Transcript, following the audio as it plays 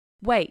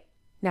Wait,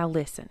 now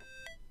listen.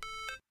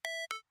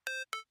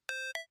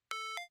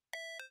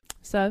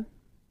 So?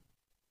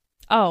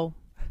 Oh.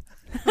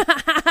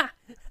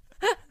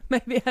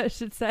 Maybe I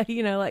should say,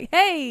 like,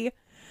 hey,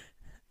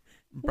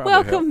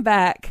 welcome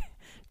back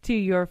to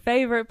your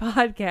favorite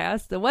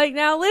podcast, the Wait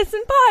Now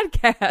Listen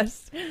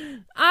podcast.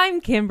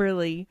 I'm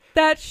Kimberly.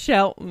 That's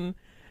Shelton.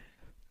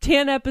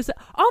 10 episodes.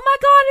 Oh my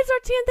God, it's our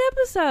 10th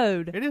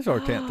episode. It is our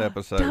 10th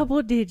episode.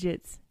 Double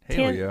digits.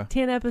 Hell yeah.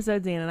 10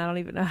 episodes in, and I don't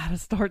even know how to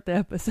start the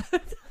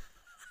episode.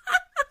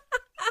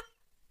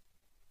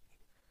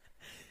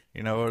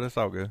 You know what? It's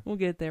all good. We'll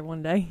get there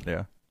one day.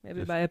 Yeah.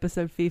 Maybe by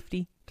episode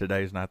 50.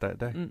 Today's not that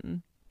day.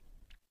 Mm-mm.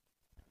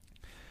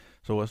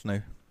 So what's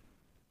new?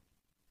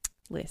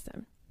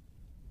 Listen,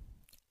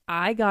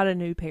 I got a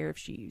new pair of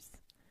shoes.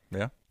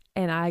 Yeah.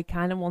 And I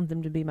kind of want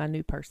them to be my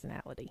new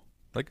personality.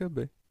 They could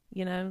be.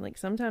 Like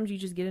sometimes you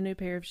just get a new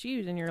pair of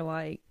shoes and you're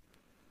like,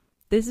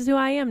 this is who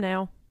I am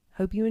now.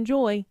 Hope you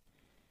enjoy.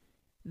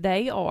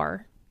 They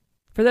are,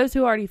 for those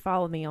who already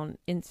follow me on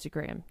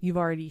Instagram, you've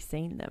already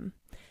seen them.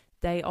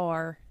 They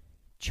are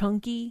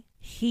chunky,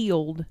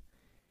 heeled,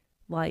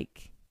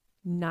 like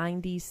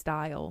 90s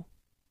style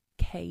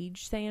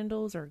cage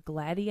sandals or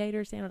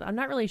gladiator sandals. I'm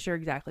not really sure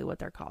exactly what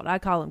they're called. I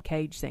call them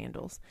cage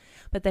sandals.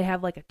 But they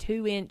have like a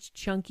 2-inch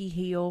chunky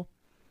heel.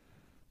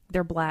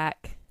 They're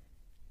black.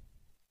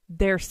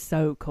 They're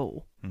so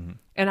cool. Mm-hmm.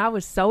 And I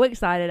was so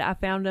excited. I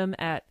found them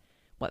at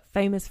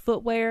Famous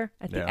Footwear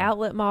at the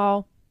Outlet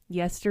Mall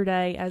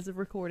yesterday as of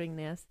recording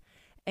this.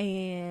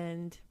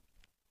 And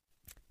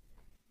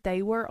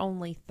they were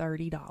only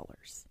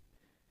 $30.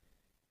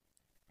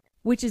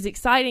 Which is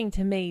exciting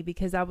to me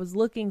because I was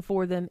looking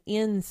for them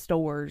in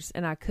stores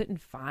and I couldn't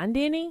find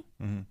any.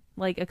 Mm-hmm.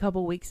 Like a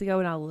couple weeks ago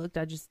when I looked,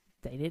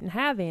 they didn't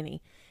have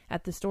any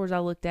at the stores I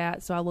looked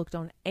at. So I looked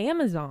on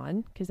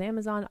Amazon because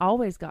Amazon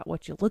always got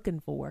what you're looking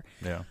for.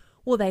 Yeah.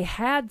 Well, they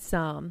had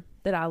some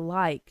that I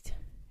liked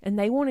and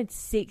they wanted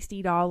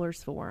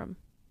 $60 for them.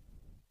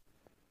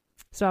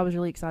 So I was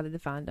really excited to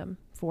find them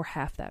for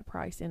half that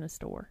price in a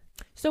store.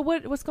 So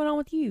what's going on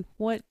with you?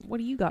 What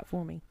do you got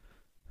for me?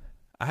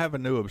 I have a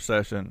new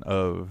obsession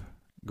of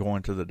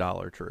going to the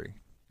Dollar Tree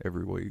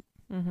every week.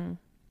 Mm-hmm.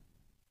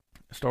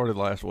 It started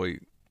last week.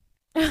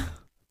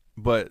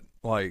 But,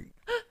 like,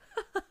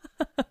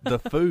 the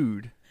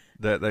food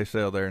that they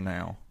sell there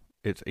now,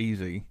 it's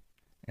easy,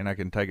 and I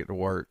can take it to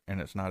work, and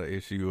it's not an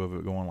issue of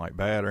it going, like,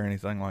 bad or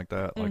anything like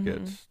that. Mm-hmm. Like,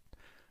 it's,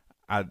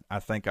 I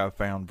think I've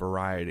found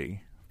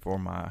variety for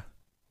my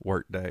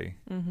workday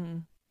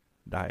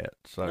diet.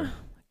 So, oh, my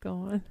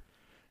God.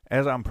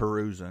 As I'm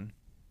perusing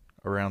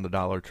around the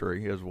Dollar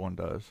Tree, as one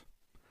does,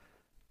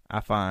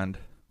 I find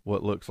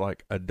what looks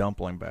like a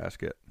dumpling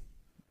basket.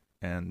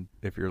 And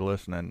if you're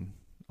listening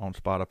on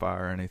Spotify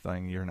or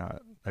anything, you're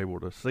not able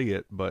to see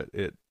it, but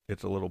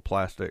it's a little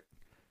plastic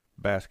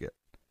basket.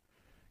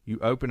 You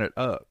open it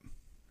up,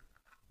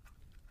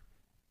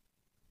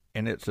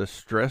 and it's a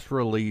stress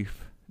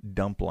relief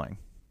dumpling.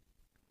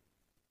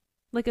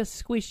 Like a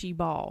squishy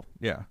ball.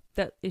 Yeah.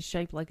 That is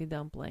shaped like a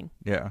dumpling.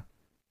 Yeah.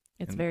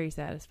 It's very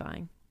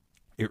satisfying.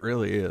 It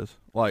really is.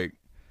 Like,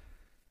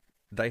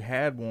 they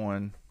had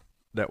one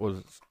that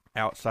was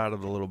outside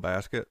of the little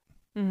basket,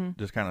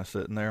 just kind of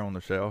sitting there on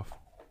the shelf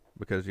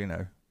because,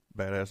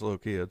 badass little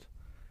kids.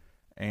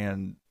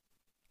 And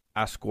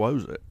I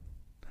squoze it.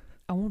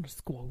 I want to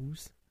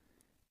squoze.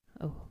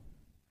 Oh.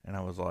 And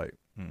I was like,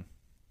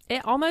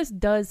 It almost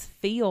does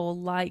feel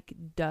like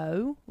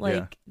dough.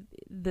 Like,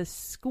 the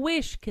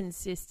squish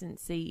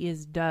consistency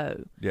is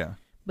dough. Yeah.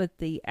 But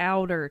the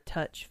outer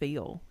touch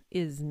feel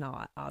is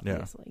not,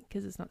 obviously,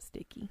 because it's not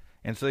sticky.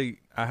 And see,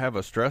 I have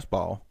a stress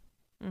ball.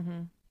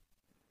 Mm-hmm.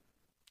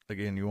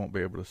 Again, you won't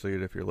be able to see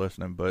it if you're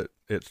listening, but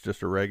it's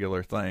just a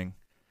regular thing.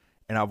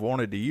 And I've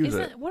wanted to use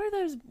it. What are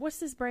those? What's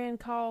this brand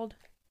called?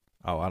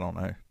 Oh, I don't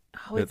know.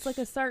 Oh, it's like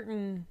a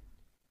certain.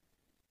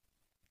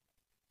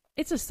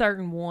 It's a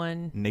certain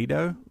one.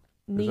 Nido?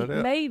 Is that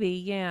it? Maybe,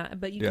 yeah.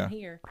 But you can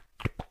hear.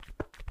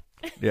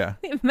 Yeah.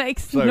 It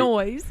makes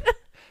noise.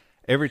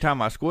 Every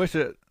time I squish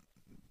it,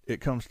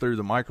 it comes through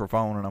the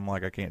microphone, and I'm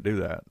like, I can't do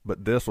that.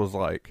 But this was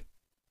like,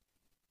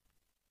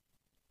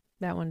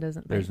 that one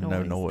doesn't make there's noise.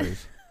 no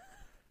noise.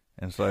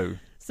 And so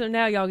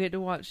now y'all get to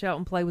watch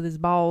Shelton play with his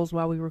balls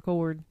while we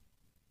record.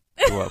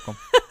 You're welcome.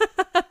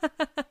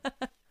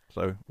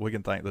 So we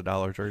can thank the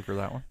Dollar Tree for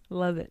that one.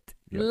 Love it.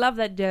 Yep. Love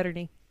that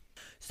dirty.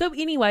 So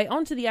anyway,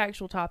 on to the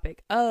actual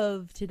topic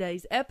of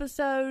today's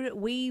episode.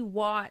 We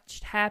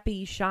watched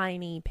Happy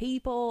Shiny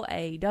People,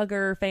 a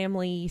Duggar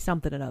Family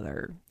something or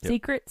other. Yep.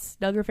 Secrets,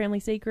 Duggar Family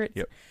Secrets.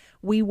 Yep.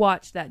 We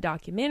watched that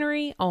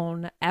documentary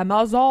on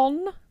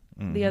Amazon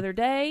the other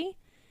day.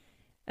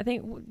 I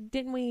think,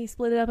 didn't we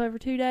split it up over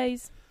 2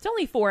 days? It's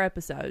only 4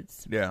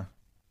 episodes. Yeah.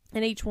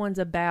 And each one's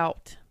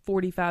about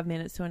 45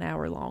 minutes to an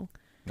hour long.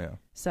 Yeah.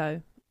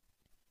 So,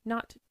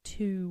 not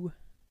too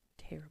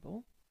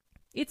terrible.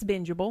 It's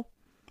bingeable.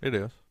 It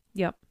is.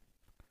 Yep.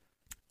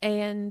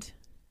 And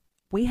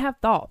we have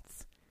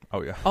thoughts.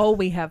 Oh, yeah. Oh,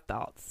 we have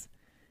thoughts.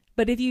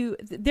 But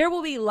there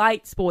will be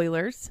light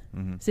spoilers.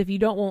 Mm-hmm. So if you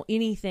don't want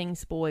anything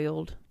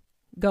spoiled,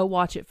 go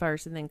watch it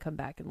first and then come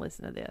back and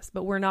listen to this.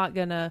 But we're not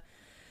gonna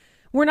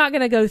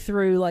go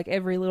through like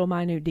every little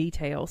minute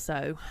detail.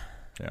 So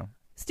Yeah.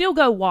 still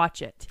go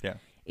watch it. Yeah.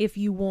 If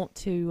you want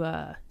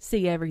to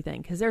see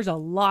everything, because there's a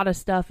lot of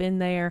stuff in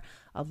there.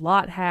 A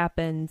lot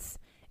happens.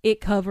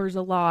 It covers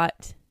a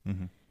lot.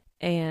 Mm-hmm.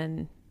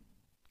 And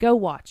go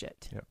watch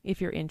it Yep.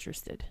 if you're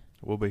interested.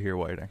 We'll be here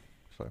waiting.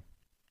 So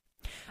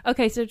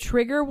Okay, so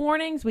trigger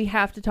warnings. We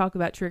have to talk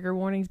about trigger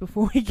warnings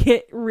before we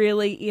get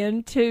really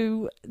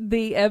into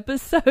the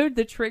episode.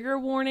 The trigger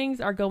warnings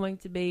are going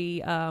to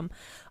be,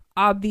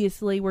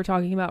 obviously, we're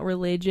talking about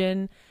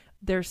religion.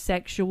 There's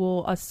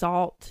sexual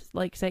assault,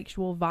 like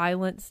sexual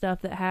violence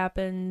stuff that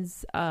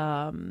happens.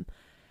 I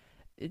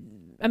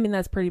mean,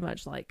 that's pretty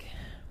much like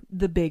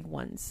the big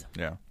ones.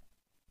 yeah.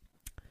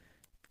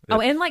 Oh,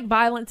 and like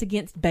violence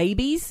against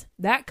babies,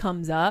 that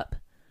comes up.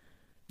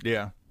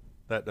 Yeah,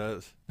 that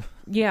does.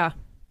 Yeah.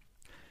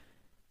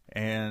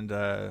 And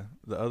the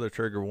other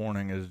trigger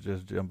warning is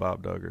just Jim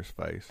Bob Duggar's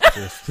face.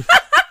 Just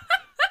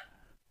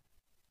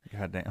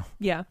goddamn.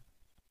 Yeah.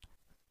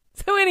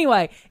 So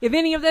anyway, if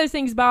any of those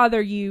things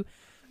bother you,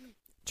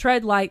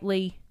 tread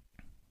lightly.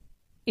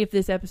 If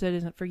this episode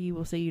isn't for you,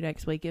 we'll see you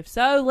next week. If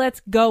so, let's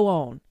go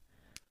on.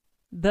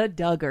 The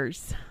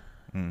Duggars.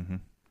 Mm-hmm.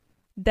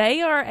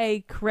 They are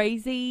a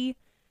crazy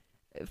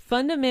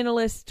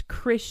fundamentalist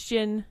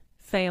Christian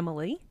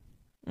family.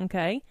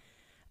 Okay.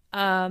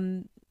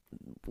 And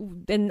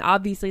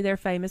obviously they're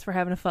famous for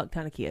having a fuck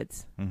ton of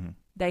kids. Mm-hmm.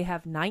 They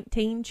have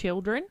 19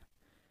 children.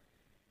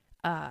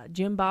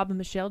 Jim Bob and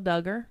Michelle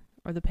Duggar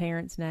are the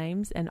parents'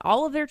 names, and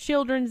all of their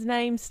children's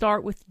names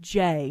start with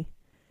J.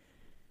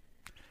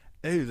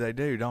 Ooh, they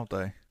do, don't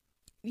they?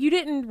 You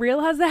didn't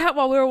realize that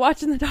while we were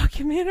watching the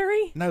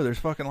documentary? No, there's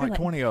fucking like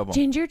 20 of them.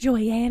 Ginger,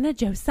 Joyanna,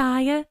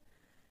 Josiah.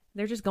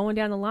 They're just going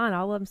down the line.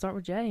 All of them start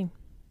with J.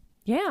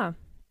 Yeah.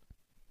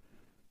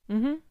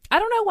 Mm-hmm. I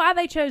don't know why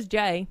they chose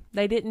J.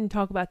 They didn't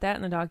talk about that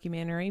in the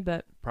documentary,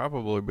 but...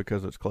 Probably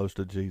because it's close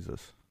to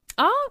Jesus.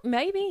 Oh,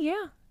 maybe,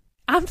 yeah.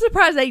 I'm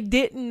surprised they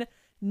didn't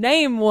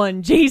name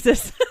one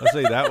Jesus. Let's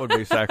see, that would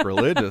be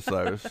sacrilegious,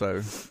 though,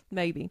 so...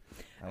 Maybe.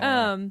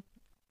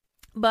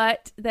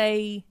 But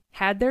they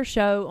had their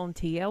show on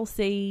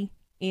TLC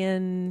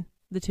in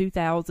the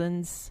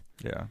 2000s.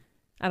 Yeah.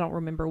 I don't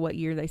remember what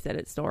year they said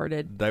it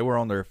started. They were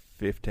on their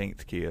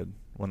 15th kid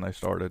when they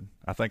started.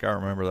 I think I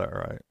remember that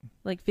right.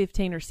 Like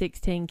 15 or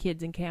 16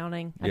 kids and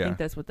counting. I think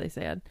that's what they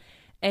said.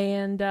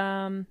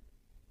 And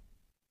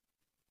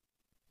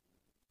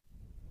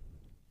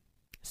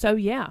so,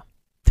 yeah.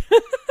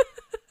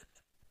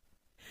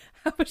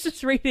 I was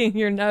just reading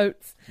your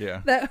notes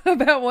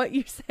about what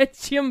you said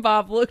Jim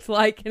Bob looks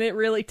like, and it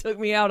really took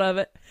me out of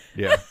it.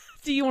 Yeah.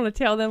 Do you want to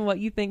tell them what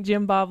you think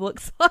Jim Bob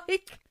looks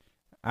like?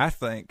 I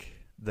think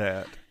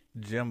that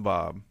Jim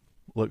Bob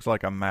looks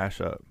like a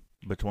mashup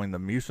between the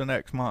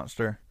Mucinex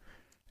monster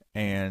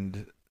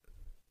and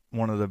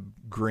one of the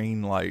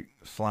green, like,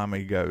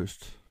 slimy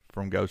ghosts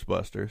from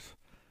Ghostbusters.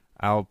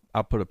 I'll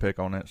put a pic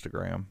on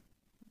Instagram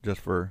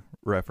just for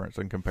reference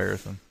and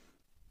comparison.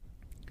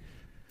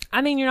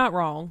 I mean, you're not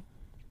wrong.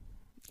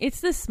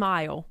 It's the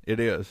smile. It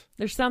is.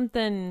 There's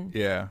something.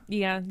 Yeah.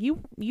 Yeah.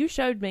 You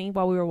showed me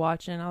while we were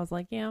watching. I was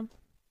like, yeah.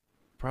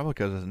 Probably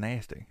because it's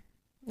nasty.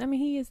 I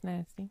mean, he is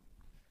nasty.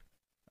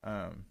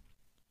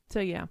 So,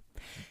 yeah.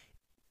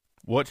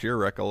 What's your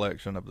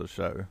recollection of the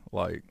show?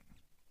 Like,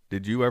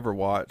 did you ever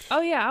watch?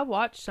 Oh, yeah. I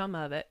watched some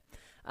of it.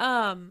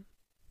 I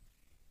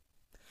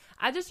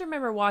just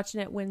remember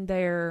watching it when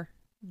their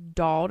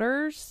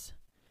daughters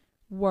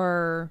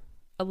were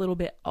a little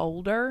bit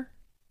older.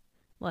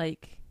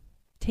 Like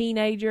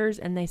teenagers,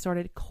 and they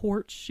started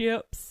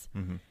courtships.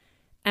 Mm-hmm.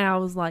 And I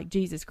was like,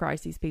 Jesus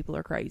Christ, these people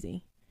are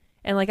crazy.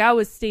 And like, I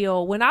was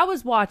still, when I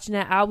was watching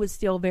it, I was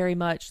still very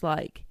much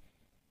like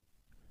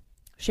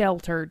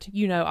sheltered,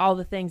 you know, all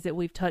the things that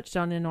we've touched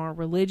on in our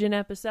religion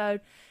episode.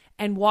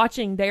 And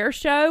watching their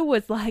show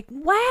was like,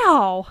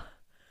 wow,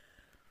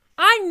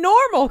 I'm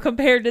normal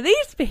compared to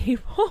these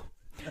people.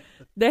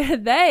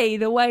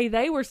 The way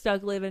they were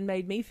stuck living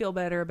made me feel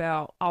better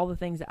about all the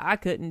things that I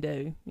couldn't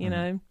do, you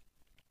know?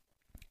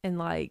 And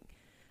like,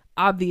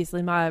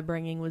 obviously my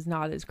upbringing was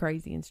not as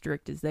crazy and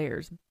strict as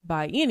theirs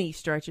by any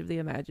stretch of the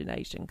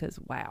imagination, because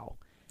wow.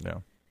 Yeah.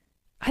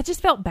 I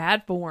just felt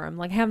bad for them,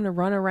 like having to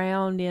run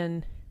around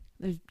in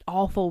those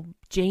awful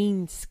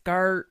jean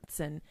skirts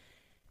and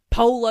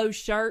polo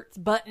shirts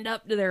buttoned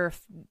up to their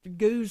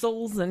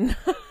goozles, and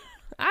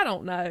I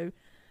don't know.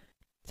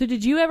 So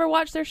did you ever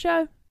watch their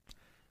show?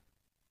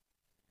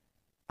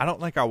 I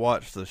don't think I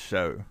watched the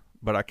show,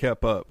 but I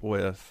kept up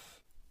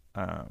with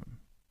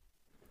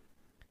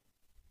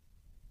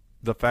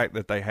the fact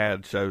that they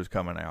had shows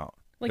coming out.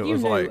 Like, you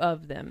knew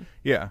of them.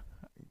 Yeah,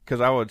 because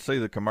I would see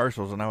the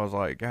commercials and I was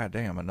like, God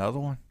damn, another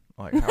one?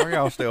 Like, how are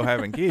y'all still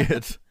having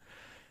kids?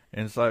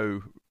 And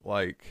so,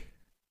 like,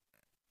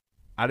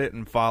 I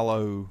didn't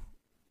follow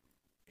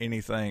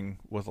anything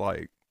with,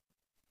 like,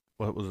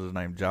 what was his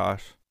name,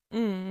 Josh?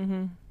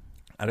 Mm-hmm.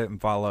 I didn't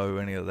follow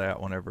any of that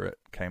whenever it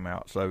came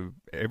out. So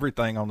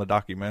everything on the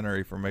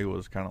documentary for me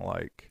was kind of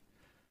like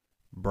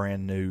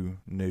brand new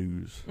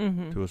news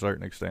to a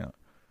certain extent.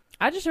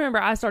 I just remember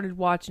I started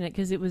watching it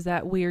because it was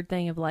that weird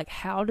thing of like,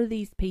 how do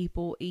these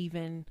people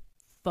even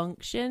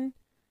function?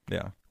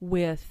 Yeah.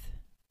 With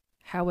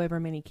however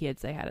many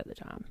kids they had at the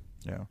time.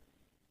 Yeah.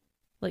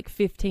 Like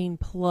 15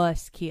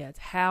 plus kids.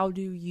 How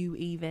do you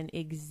even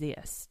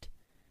exist?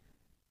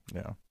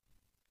 Yeah.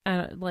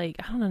 Like,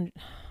 I don't know.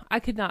 I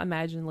could not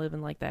imagine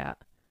living like that.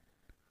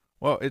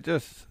 Well, it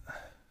just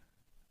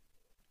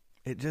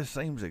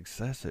seems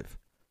excessive.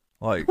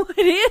 Like,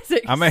 It is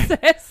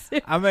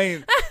excessive. I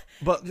mean,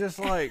 but just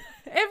like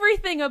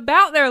everything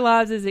about their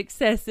lives is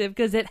excessive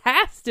because it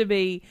has to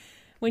be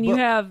when you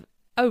have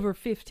over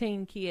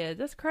 15 kids.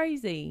 That's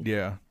crazy.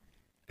 Yeah.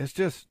 It's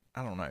just,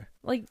 I don't know.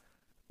 Like,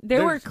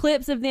 there were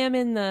clips of them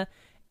in the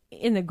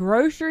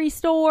grocery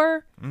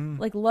store,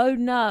 like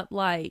loading up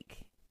like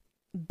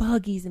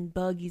buggies and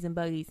buggies and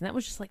buggies. And that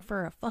was just like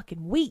for a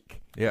fucking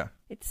week. Yeah.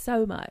 It's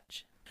so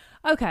much.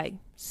 Okay.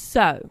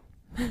 So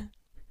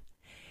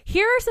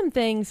here are some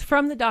things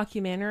from the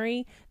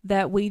documentary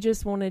that we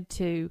just wanted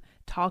to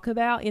talk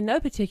about in no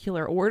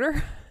particular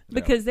order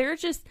because there are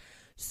just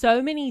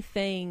so many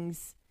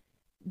things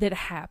that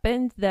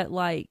happened that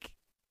like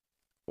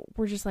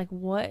we're just like,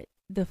 what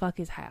the fuck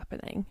is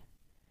happening?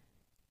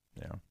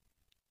 Yeah.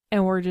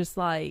 And we're just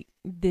like,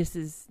 this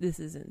is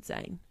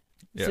insane.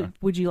 Yeah. So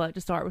would you like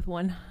to start with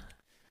one?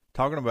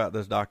 Talking about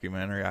this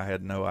documentary, I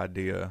had no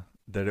idea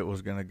that it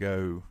was going to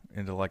go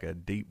into like a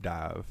deep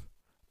dive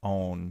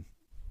on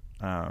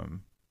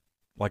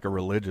like a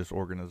religious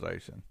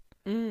organization.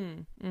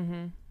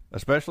 Mm-hmm.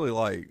 Especially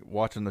like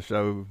watching the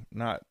show,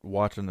 not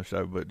watching the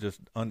show, but just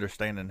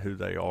understanding who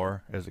they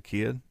are as a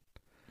kid.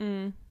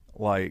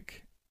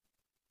 Like,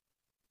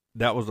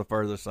 that was the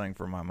furthest thing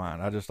from my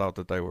mind. I just thought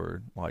that they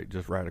were like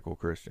just radical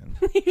Christians.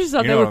 You just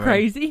thought they were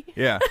crazy?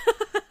 Yeah.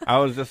 I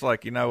was just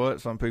like, you know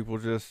what? Some people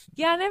just...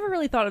 Yeah, I never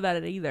really thought about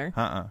it either.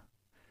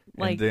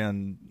 Like, and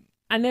then...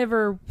 I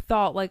never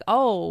thought like,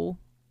 oh,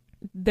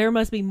 there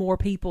must be more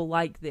people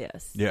like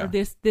this. Yeah. Or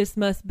this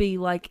must be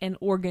like an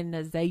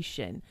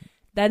organization.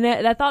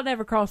 That thought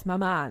never crossed my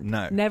mind.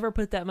 No. Never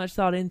put that much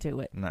thought into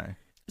it. No.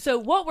 So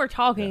what we're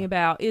talking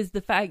about is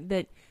the fact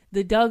that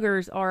the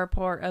Duggars are a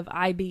part of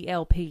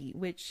IBLP,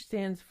 which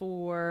stands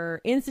for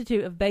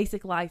Institute of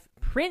Basic Life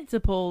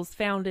Principles,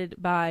 founded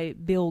by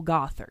Bill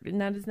Gothard. Isn't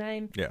that his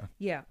name? Yeah.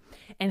 Yeah.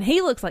 And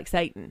he looks like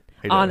Satan.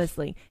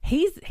 Honestly.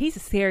 He's a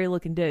scary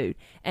looking dude.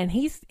 And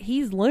he's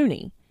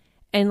loony.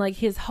 And like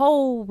his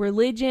whole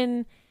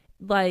religion,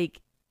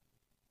 like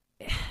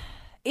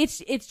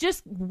it's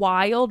just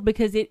wild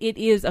because it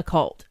is a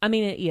cult. I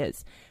mean, it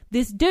is.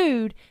 This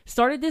dude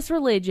started this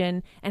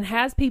religion and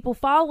has people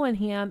following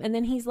him, and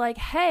then he's like,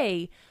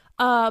 hey,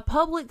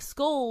 public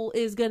school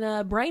is going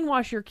to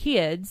brainwash your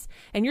kids,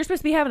 and you're supposed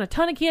to be having a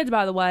ton of kids,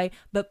 by the way,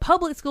 but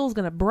public school is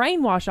going to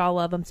brainwash all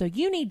of them, so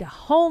you need to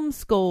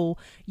homeschool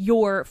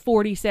your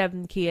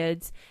 47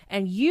 kids,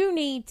 and you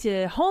need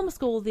to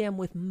homeschool them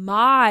with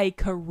my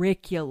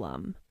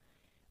curriculum.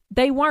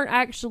 They weren't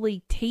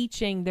actually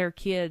teaching their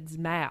kids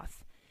math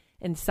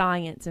and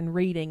science and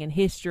reading and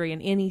history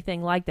and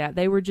anything like that.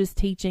 They were just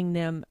teaching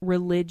them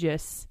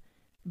religious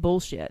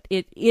bullshit.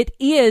 It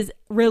is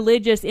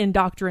religious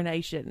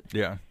indoctrination.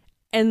 Yeah.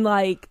 And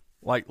like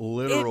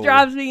literal... It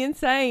drives me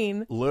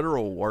insane.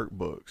 Literal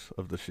workbooks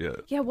of the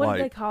shit. Yeah, what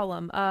do they call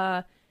them?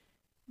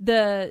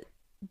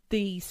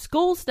 The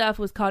school stuff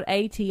was called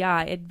ATI,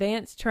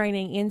 Advanced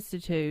Training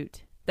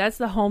Institute. That's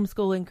the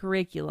homeschooling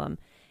curriculum.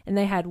 And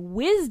they had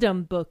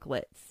wisdom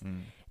booklets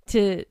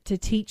to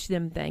teach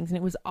them things. And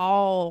it was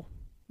all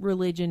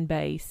religion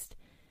based.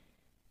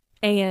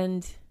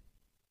 And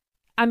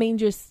I mean,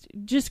 just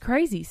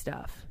crazy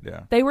stuff.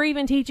 Yeah. They were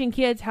even teaching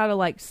kids how to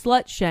like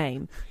slut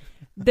shame.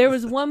 There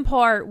was one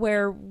part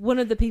where one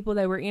of the people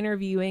they were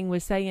interviewing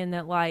was saying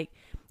that like,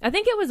 I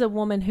think it was a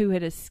woman who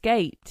had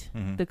escaped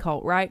the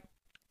cult, right?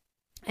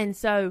 And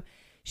so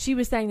she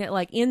was saying that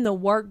like in the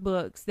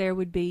workbooks, there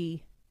would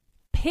be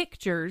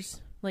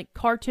pictures, like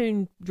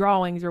cartoon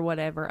drawings or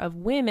whatever, of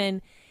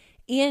women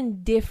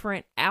in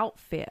different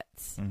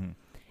outfits.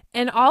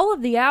 And all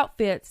of the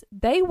outfits,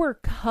 they were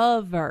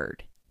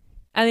covered.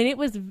 I mean, it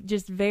was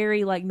just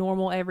very like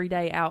normal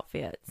everyday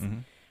outfits.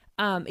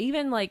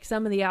 Even like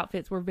some of the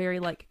outfits were very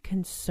like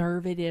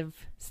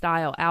conservative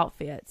style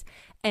outfits.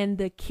 And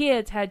the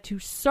kids had to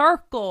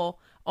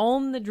circle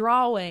on the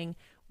drawing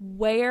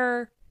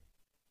where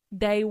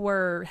they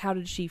were, how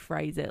did she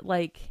phrase it?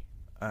 Like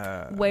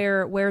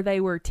where they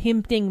were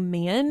tempting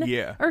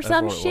men or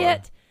some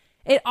shit.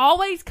 It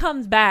always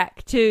comes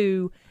back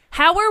to,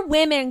 how are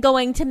women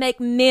going to make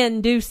men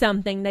do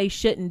something they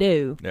shouldn't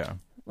do? Yeah.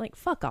 Like,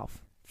 fuck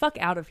off. Fuck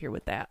out of here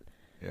with that.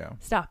 Yeah.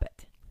 Stop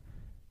it.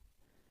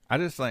 I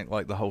just think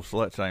like the whole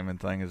slut shaming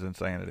thing is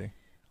insanity.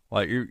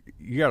 Like you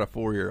got a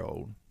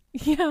 4-year-old.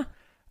 Yeah.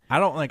 I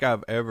don't think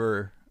I've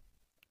ever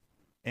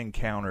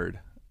encountered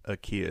a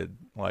kid,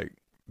 like,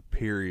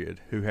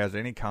 period, who has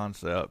any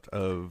concept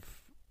of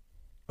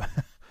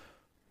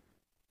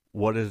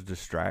what is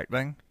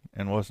distracting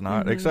and what's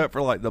not, except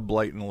for like the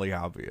blatantly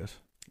obvious.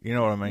 You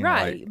know what I mean?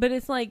 Right. Like, But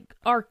it's like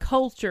our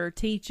culture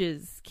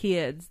teaches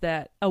kids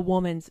that a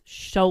woman's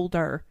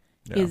shoulder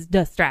is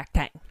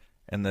distracting.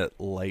 and that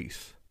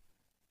lace.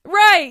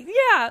 Right.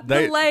 Yeah.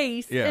 They- the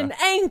lace yeah. and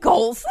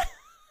ankles.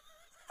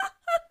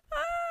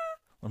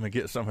 Let me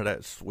get some of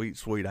that sweet,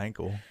 sweet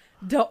ankle.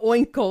 The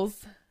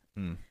oinkles.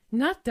 Mm.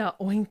 Not the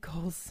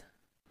oinkles.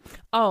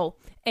 Oh,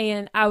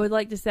 and I would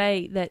like to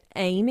say that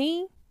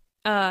Amy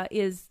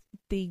is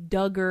the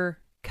Duggar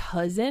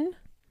cousin,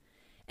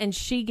 and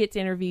she gets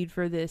interviewed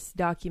for this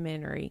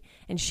documentary,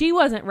 and she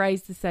wasn't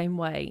raised the same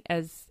way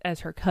as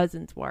her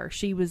cousins were.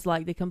 She was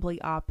like the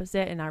complete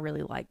opposite, and I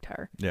really liked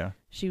her. Yeah.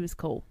 She was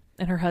cool,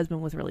 and her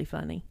husband was really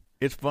funny.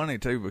 It's funny,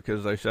 too,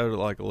 because they showed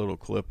like a little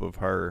clip of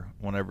her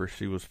whenever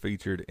she was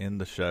featured in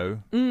the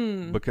show.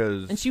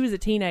 Because... And she was a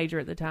teenager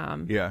at the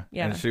time. Yeah.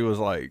 Yeah. And she was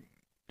like...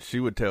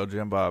 She would tell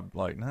Jim Bob,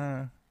 like,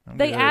 nah, I'm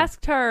They good.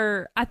 asked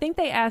her, I think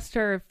they asked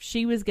her if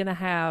she was going to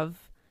have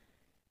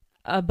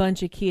a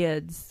bunch of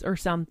kids or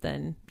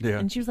something. Yeah.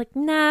 And she was like,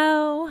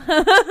 no.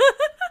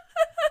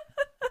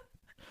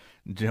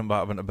 Jim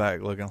Bob in the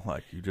back looking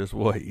like, you just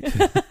wait.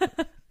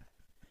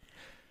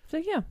 So,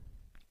 yeah.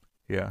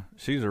 Yeah.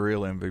 She's a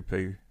real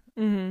MVP.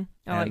 Mm-hmm.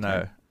 I like And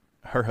her.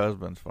 her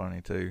husband's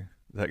funny, too.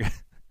 That guy,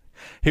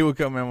 he would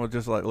come in with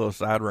just like little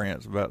side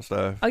rants about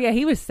stuff. Oh, yeah,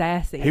 he was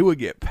sassy. He would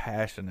get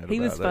passionate He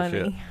about was that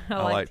funny. shit.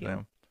 I liked him.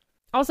 them.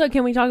 Also,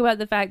 can we talk about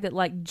the fact that,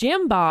 like,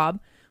 Jim Bob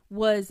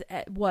was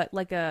at what,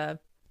 like a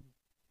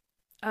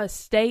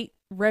state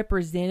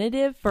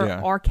representative for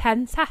Yeah.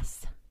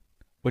 Arkansas?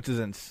 Which is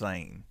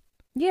insane.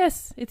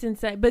 Yes, it's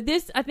insane. But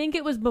this, I think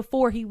it was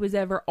before he was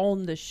ever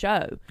on the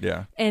show.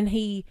 Yeah. And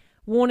he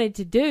wanted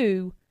to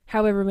do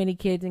however many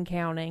kids and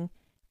counting,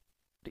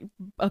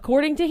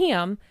 according to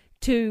him,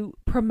 to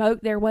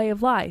promote their way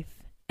of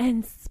life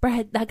and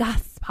spread the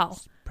gospel.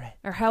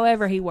 Or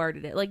however he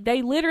worded it. Like,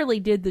 they literally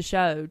did the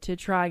show to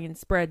try and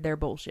spread their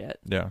bullshit.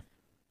 Yeah.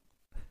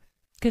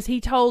 Because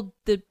he told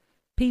the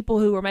people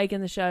who were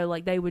making the show,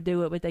 like, they would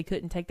do it, but they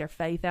couldn't take their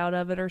faith out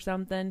of it or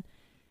something.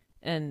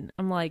 And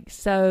I'm like,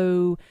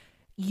 so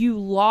you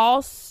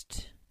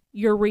lost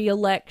your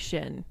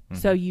re-election,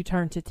 so you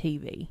turned to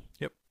TV.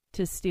 Yep.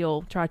 To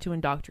still try to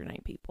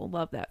indoctrinate people.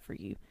 Love that for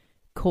you.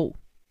 Cool.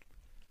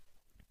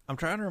 I'm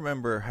trying to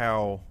remember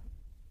how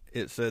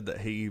it said that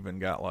he even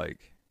got,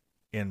 like,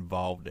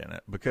 involved in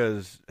it.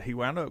 Because he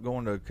wound up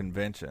going to a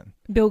convention.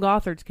 Bill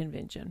Gothard's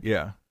convention.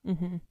 Yeah.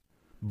 Mm-hmm.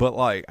 But,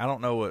 like, I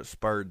don't know what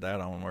spurred that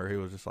on, where he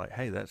was just like,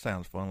 hey, that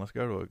sounds fun. Let's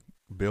go to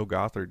a Bill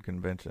Gothard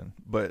convention.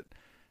 But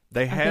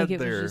they I had think it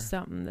their... was just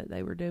something that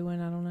they were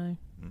doing. I don't know.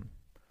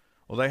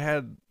 Well, they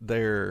had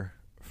their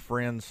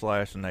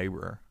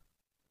friend/neighbor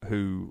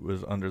who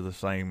was under the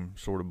same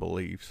sort of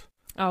beliefs.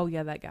 Oh,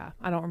 yeah, that guy.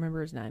 I don't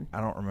remember his name.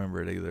 I don't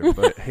remember it either,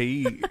 but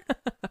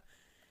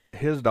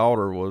his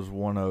daughter was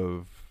one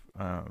of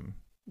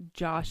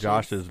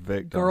Josh's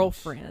victims.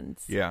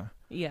 Girlfriends. Yeah.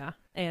 Yeah.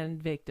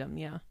 And victim,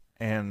 yeah.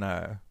 And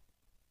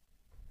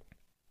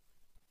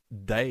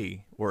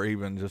they were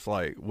even just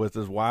like, with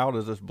as wild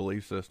as this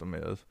belief system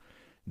is,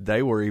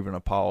 they were even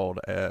appalled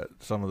at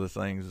some of the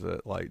things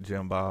that, like,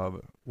 Jim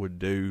Bob would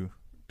do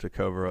to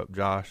cover up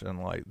Josh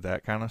and, like,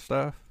 that kind of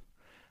stuff.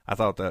 I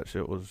thought that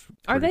shit was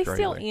Are they crazy.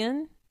 still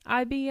in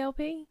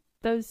IBLP?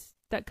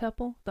 That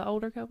couple? The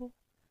older couple?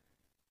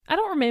 I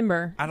don't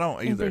remember. I don't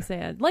As either. they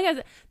said. Like I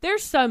said,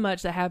 there's so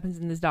much that happens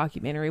in this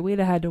documentary. We'd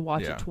have had to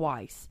watch Yeah. it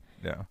twice.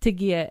 Yeah. To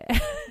get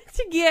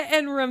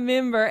and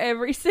remember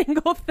every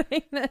single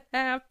thing that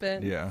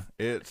happened. Yeah.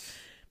 It's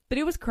But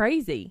it was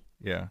crazy.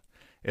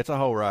 it's a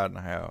whole ride and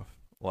a half.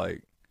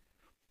 Like,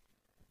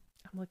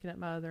 I'm looking at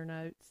my other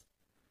notes.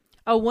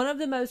 Oh, one of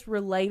the most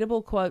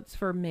relatable quotes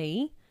for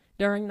me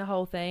during the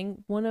whole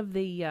thing, one of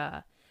the,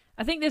 I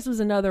think this was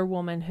another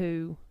woman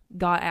who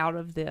got out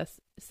of this,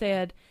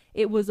 said,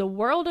 it was a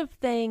world of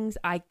things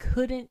I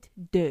couldn't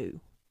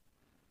do.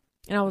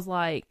 And I was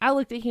like, I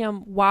looked at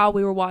him while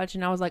we were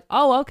watching. I was like,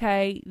 oh,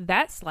 okay,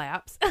 that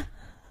slaps.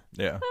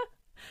 yeah.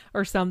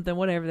 Or something,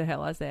 whatever the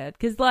hell I said.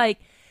 Because, like,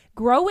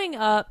 growing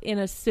up in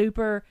a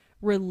super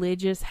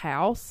religious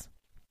house,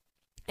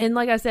 and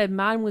like I said,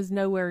 mine was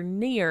nowhere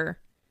near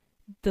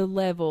the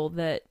level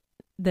that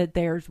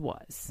theirs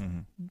was.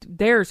 Mm-hmm.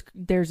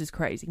 Theirs is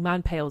crazy.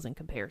 Mine pales in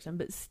comparison.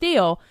 But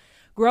still,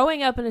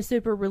 growing up in a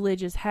super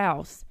religious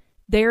house,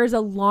 there's a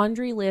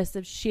laundry list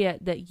of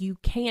shit that you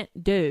can't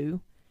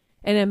do.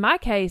 And in my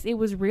case, it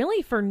was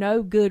really for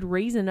no good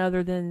reason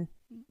other than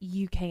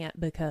you can't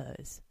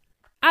because.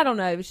 I don't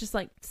know. It's just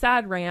like,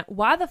 side rant.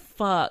 Why the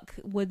fuck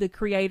would the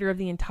creator of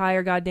the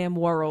entire goddamn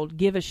world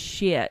give a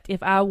shit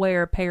if I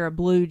wear a pair of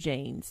blue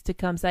jeans to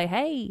come say,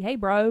 hey,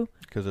 bro,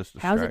 Because it's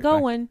how's it distracting.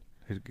 going?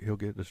 He'll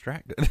get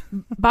distracted.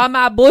 By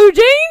my blue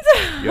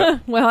jeans?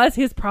 Yep. Well, that's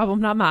his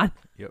problem, not mine.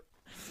 Yep.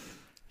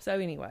 So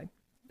anyway,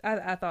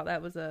 I thought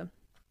that was a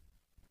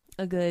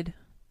good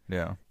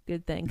Yeah.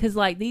 thing. Because,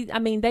 like,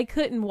 they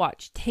couldn't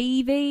watch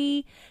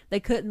TV. They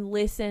couldn't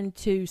listen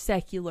to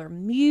secular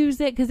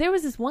music. Because there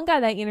was this one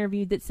guy they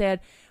interviewed that said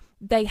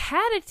they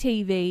had a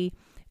TV,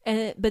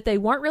 But they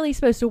weren't really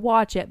supposed to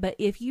watch it. But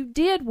if you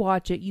did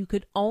watch it, you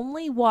could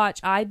only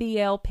watch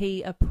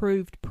IBLP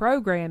approved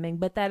programming.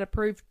 But that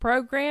approved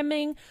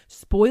programming,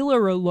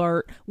 spoiler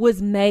alert,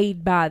 was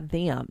made by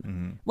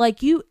them.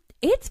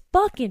 It's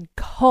fucking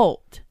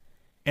cult.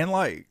 And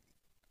like,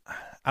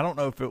 I don't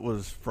know if it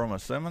was from a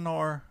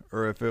seminar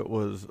or if it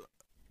was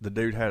the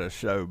dude had a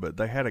show, but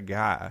they had a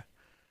guy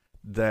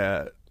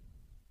that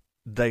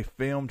they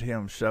filmed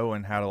him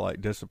showing how to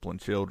like discipline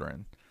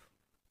children.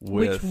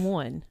 Which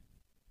one?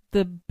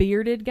 The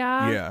bearded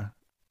guy? Yeah.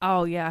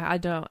 Oh yeah, I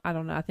don't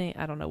know.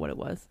 I don't know what it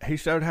was. He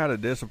showed how to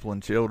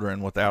discipline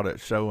children without it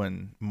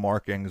showing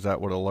markings that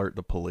would alert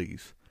the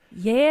police.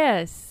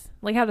 Yes.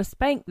 Like how to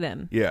spank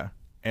them. Yeah.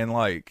 And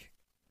like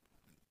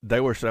they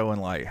were showing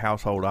like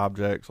household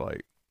objects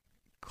like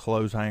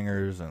clothes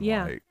hangers and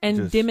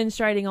and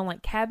demonstrating on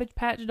like Cabbage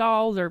Patch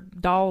dolls or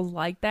dolls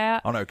like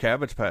that. Oh no,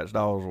 Cabbage Patch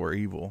dolls were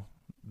evil.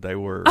 They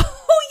were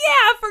Oh yeah,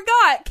 I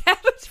forgot.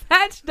 Cabbage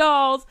Patch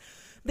dolls.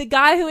 The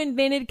guy who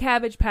invented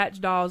Cabbage Patch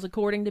dolls,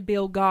 according to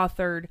Bill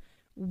Gothard,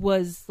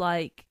 was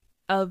like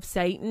of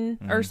Satan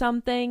or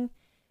something.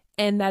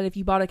 And that if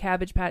you bought a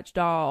Cabbage Patch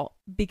doll,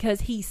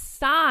 because he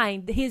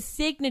signed, his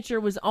signature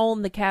was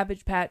on the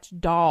Cabbage Patch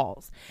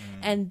dolls.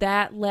 And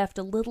that left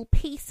a little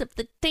piece of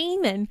the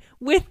demon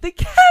with the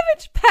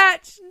Cabbage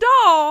Patch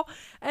doll.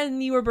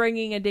 And you were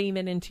bringing a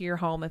demon into your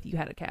home if you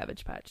had a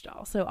Cabbage Patch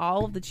doll. So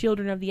all of the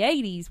children of the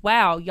 80s,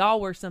 wow, y'all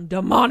were some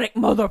demonic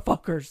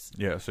motherfuckers.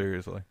 Yeah,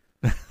 seriously.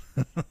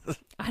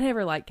 I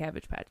never liked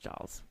Cabbage Patch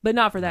dolls, but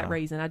not for that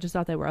reason. I just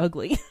thought they were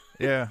ugly.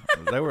 Yeah,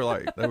 they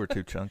were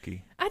too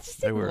chunky. I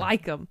just didn't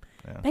like them.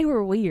 Yeah. They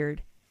were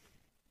weird.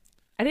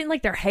 I didn't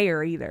like their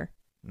hair either.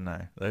 No,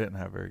 they didn't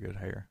have very good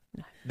hair.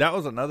 No. That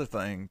was another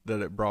thing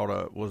that it brought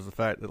up was the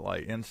fact that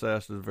like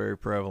incest is very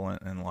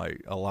prevalent and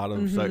like a lot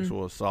of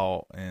sexual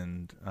assault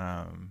and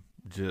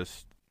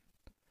just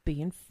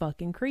being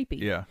fucking creepy.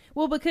 Yeah.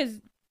 Well,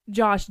 because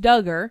Josh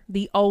Duggar,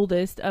 the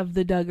oldest of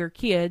the Duggar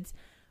kids,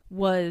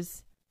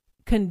 was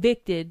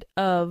convicted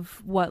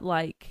of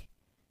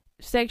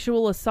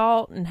sexual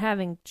assault and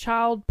having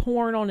child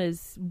porn on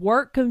his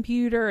work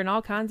computer and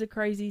all kinds of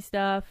crazy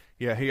stuff.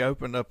 Yeah, he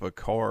opened up a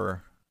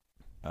car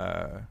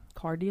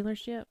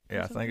dealership.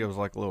 Yeah, I think it was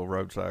like a little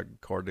roadside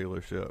car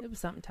dealership. It was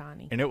something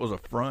tiny. And it was a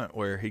front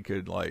where he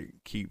could like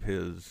keep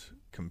his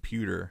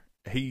computer.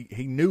 He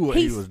knew what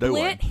he was doing.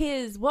 He split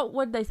his, what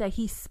would they say?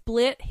 He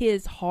split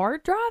his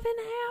hard drive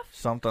in half?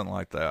 Something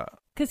like that.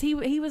 Because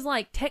he was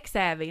like tech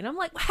savvy. And I'm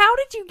like, how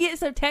did you get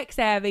so tech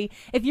savvy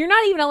if you're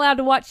not even allowed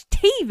to watch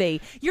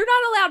TV? You're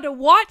not allowed to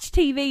watch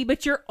TV,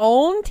 but you're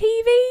on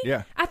TV?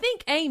 Yeah. I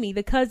think Amy,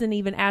 the cousin,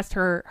 even asked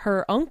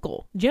her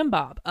uncle, Jim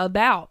Bob,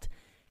 about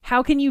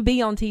how can you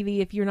be on TV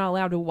if you're not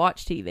allowed to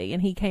watch TV?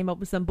 And he came up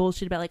with some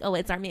bullshit about like, oh,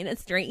 it's our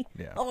ministry.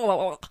 Yeah.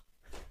 Oh,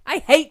 I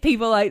hate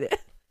people like that.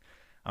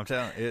 I'm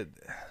telling you,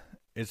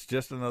 it's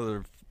just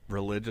another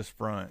religious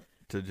front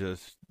to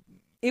just...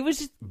 It was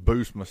just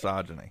boost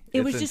misogyny.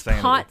 It was just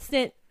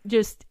constant,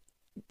 just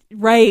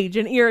rage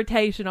and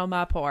irritation on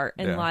my part,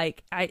 and I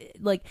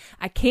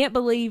can't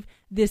believe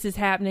this is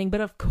happening. But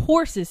of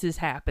course, this is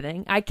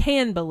happening. I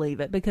can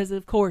believe it because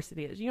of course it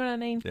is. You know what I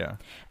mean? Yeah.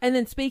 And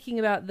then speaking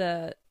about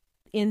the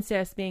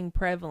incest being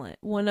prevalent,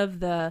 one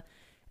of the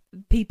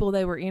people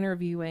they were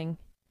interviewing,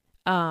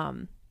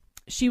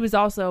 she was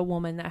also a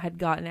woman that had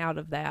gotten out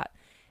of that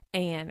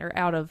or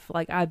out of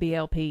like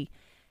IBLP,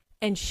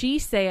 and she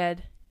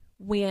said,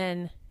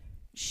 when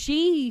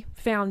she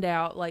found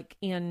out, like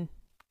in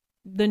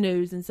the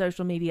news and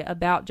social media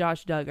about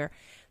Josh Duggar,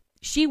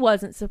 she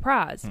wasn't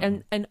surprised.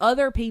 And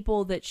other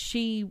people that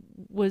she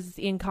was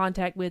in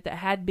contact with that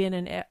had been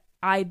an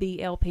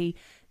IBLP,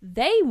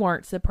 they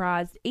weren't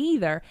surprised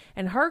either.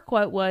 And her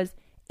quote was,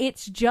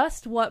 "It's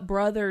just what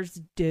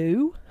brothers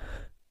do."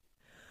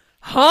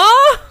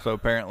 Huh? So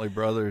apparently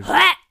brothers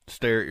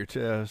stare at your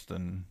chest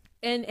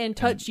and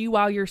touch you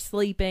while you're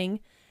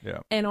sleeping.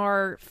 Yeah. And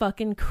are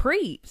fucking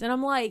creeps. And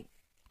I'm like,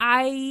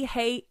 I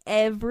hate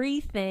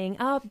everything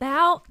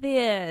about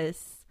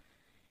this.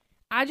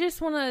 I just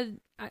want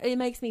to, it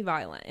makes me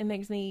violent. It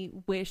makes me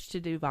wish to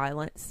do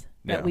violence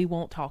that we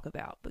won't talk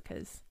about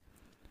because.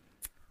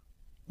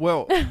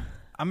 Well,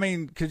 I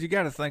mean, because you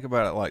got to think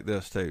about it like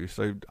this too.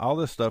 So all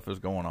this stuff is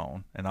going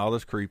on and all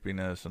this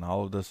creepiness and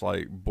all of this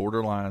like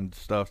borderline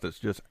stuff that's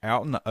just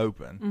out in the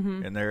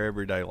open in their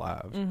everyday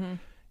lives. Mm-hmm.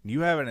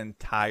 You have an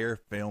entire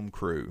film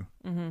crew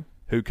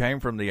who came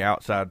from the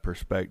outside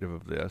perspective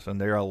of this,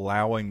 and they're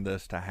allowing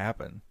this to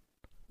happen.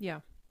 Yeah.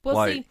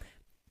 Well, see,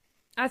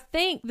 I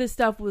think the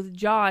stuff with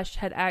Josh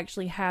had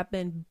actually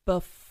happened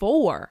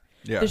before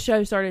the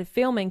show started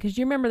filming, because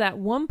you remember that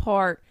one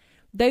part,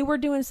 they were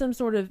doing some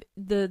sort of,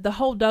 the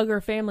whole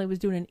Duggar family was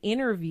doing an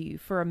interview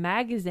for a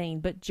magazine,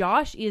 but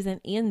Josh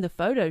isn't in the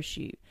photo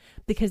shoot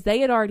because they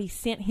had already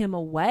sent him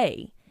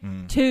away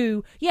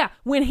to,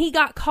 when he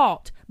got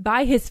caught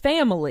by his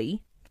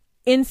family,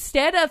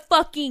 instead of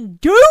fucking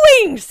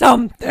doing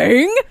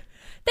something,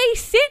 they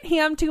sent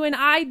him to an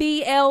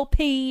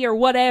IBLP or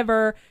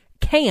whatever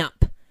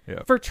camp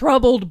for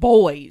troubled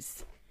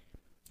boys.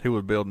 He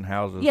was building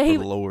houses Yeah, for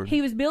the Lord.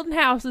 He was building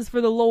houses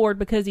for the Lord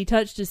because he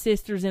touched his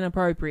sisters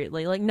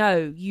inappropriately. Like,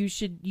 no, you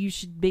should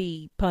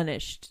be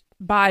punished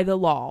by the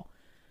law.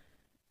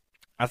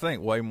 I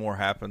think way more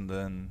happened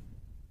than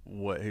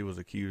what he was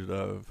accused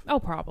of. Oh,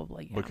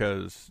 probably. Yeah.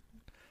 Because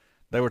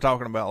they were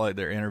talking about like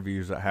their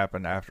interviews that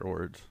happened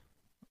afterwards,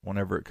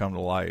 whenever it come to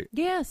light.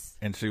 Yes.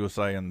 And she was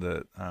saying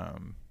that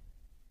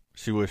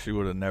she wished she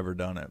would have never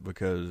done it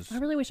because I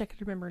really wish I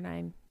could remember her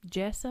name.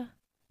 Jessa?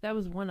 That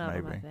was one of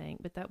them, I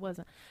think, but that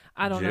wasn't.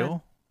 I don't know.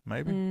 Jill,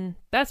 maybe.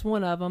 That's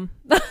one of them.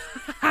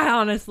 I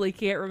honestly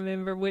can't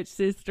remember which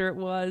sister it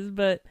was,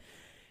 but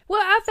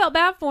well, I felt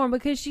bad for him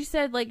because she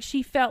said like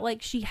she felt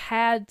like she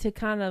had to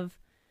kind of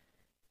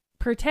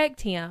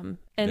protect him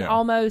and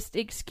almost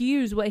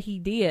excuse what he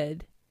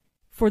did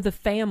for the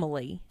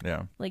family.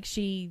 Yeah. Like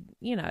she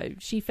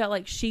felt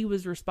like she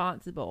was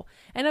responsible.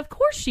 And of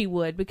course she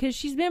would, because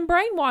she's been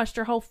brainwashed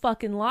her whole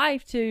fucking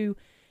life to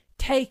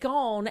take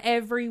on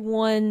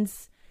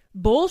everyone's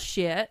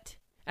bullshit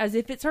as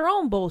if it's her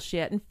own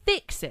bullshit and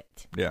fix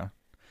it. Yeah.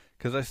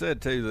 Because I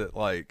said too that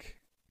like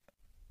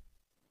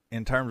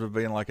in terms of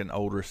being like an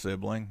older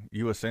sibling,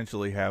 you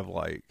essentially have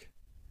like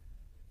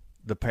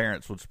the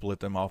parents would split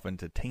them off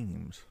into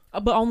teams.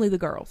 But only the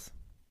girls.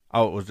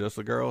 Oh, it was just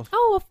the girls?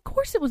 Oh, of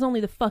course it was only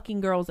the fucking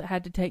girls that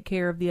had to take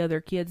care of the other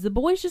kids. The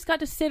boys just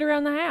got to sit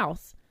around the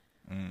house.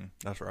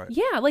 That's right.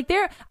 Yeah, like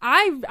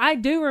I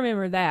do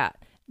remember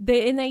that.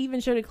 They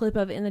even showed a clip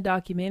of it in the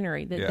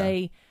documentary that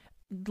they,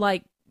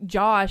 like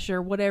Josh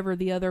or whatever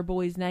the other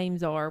boys'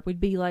 names are,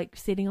 would be like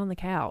sitting on the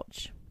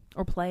couch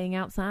or playing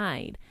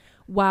outside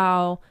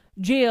while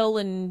Jill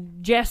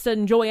and Jessa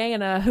and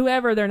Joanna,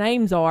 whoever their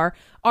names are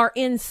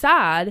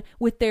inside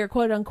with their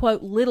quote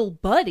unquote little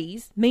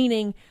buddies,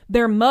 meaning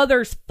their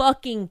mother's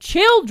fucking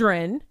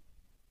children,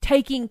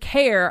 taking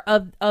care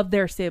of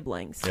their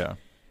siblings. Yeah.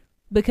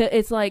 Because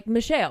it's like,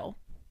 Michelle,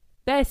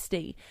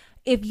 bestie,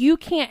 if you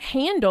can't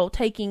handle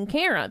taking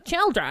care of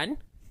children,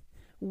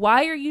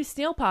 why are you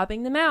still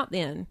popping them out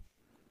then?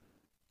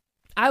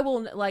 I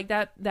will, like,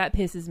 that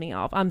pisses me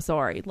off. I'm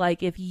sorry.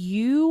 Like, if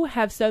you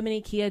have so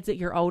many kids that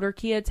your older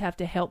kids have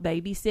to help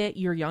babysit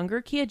your younger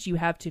kids, you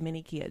have too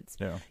many kids.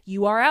 Yeah.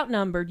 You are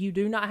outnumbered. You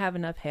do not have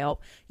enough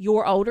help.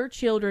 Your older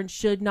children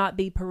should not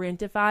be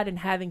parentified and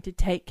having to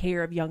take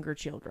care of younger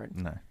children.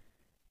 No.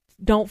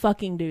 Don't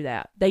fucking do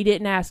that. They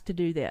didn't ask to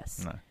do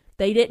this. No.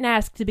 They didn't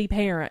ask to be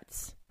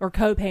parents or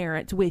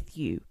co-parents with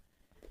you.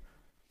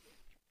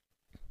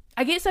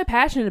 I get so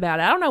passionate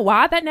about it. I don't know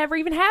why that never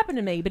even happened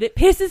to me, but it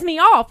pisses me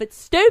off. It's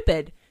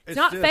stupid. It's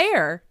not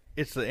fair.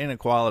 It's the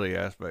inequality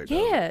aspect.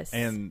 Yes.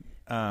 And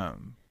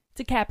it's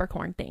a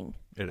Capricorn thing.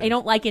 They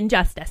don't like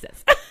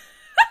injustices.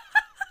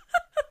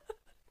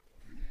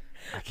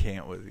 I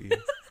can't with you.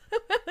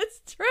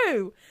 It's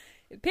true.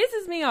 It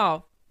pisses me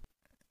off.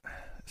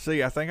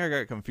 See, I think I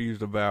got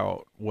confused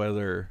about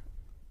whether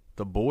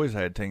the boys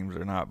had teams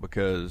or not,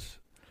 because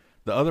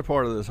the other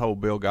part of this whole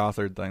Bill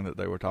Gothard thing that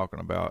they were talking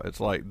about,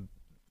 it's like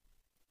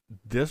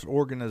this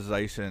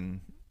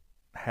organization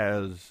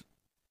has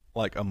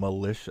like a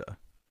militia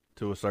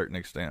to a certain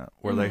extent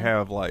where they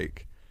have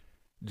like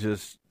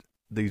just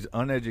these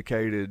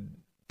uneducated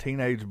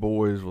teenage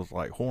boys with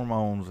like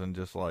hormones and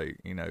just like,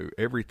 you know,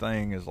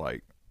 everything is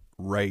like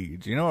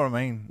rage. You know what I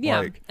mean? Yeah.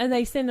 Like, and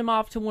they send them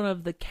off to one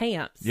of the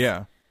camps.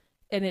 Yeah.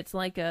 And it's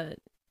like an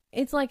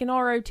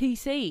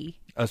ROTC.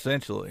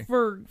 Essentially.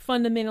 For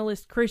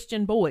fundamentalist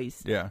Christian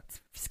boys. Yeah. It's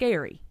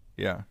scary.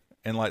 Yeah.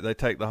 And like they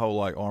take the whole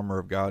like armor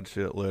of God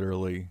shit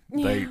literally.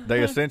 Yeah.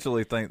 They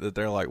essentially think that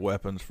they're like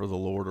weapons for the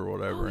Lord or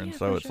whatever. And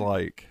so it's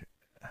like,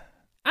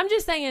 I'm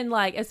just saying,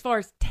 like, as far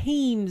as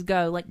teams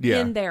go, like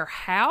in their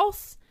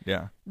house,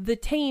 the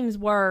teams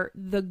were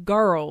the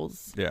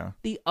girls. Yeah.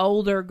 The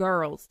older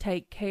girls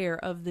take care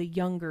of the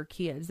younger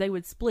kids. They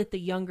would split the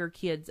younger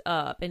kids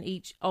up, and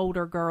each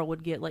older girl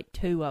would get like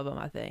 2 of them,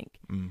 I think.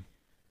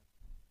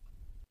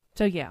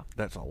 So yeah,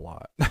 that's a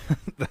lot.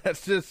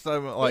 That's just so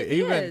like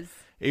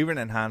even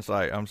in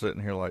hindsight, I'm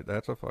sitting here like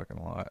that's a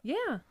fucking lot.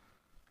 Yeah.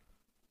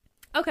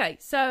 Okay,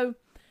 so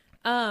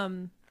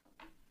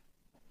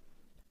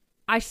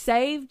I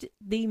saved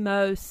the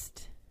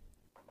most,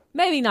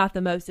 maybe not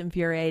the most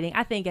infuriating.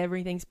 I think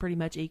everything's pretty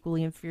much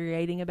equally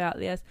infuriating about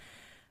this.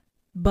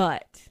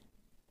 But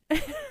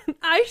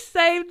I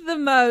saved the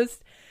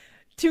most,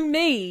 to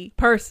me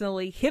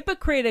personally,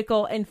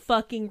 hypocritical and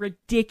fucking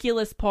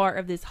ridiculous part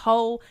of this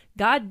whole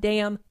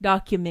goddamn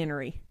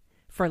documentary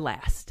for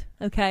last.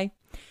 Okay?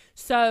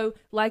 So,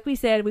 like we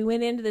said, we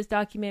went into this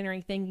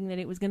documentary thinking that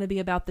it was going to be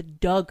about the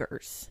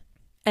Duggars.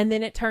 And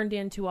then it turned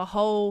into a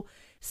whole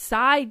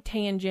side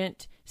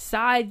tangent,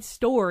 side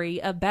story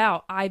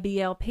about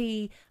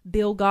IBLP,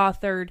 Bill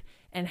Gothard,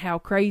 and how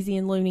crazy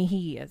and loony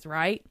he is,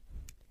 right?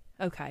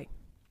 Okay.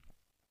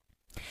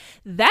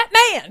 That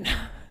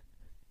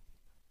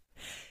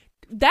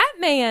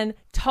man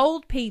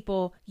told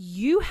people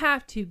you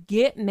have to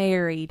get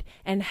married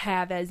and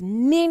have as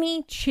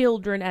many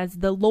children as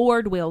the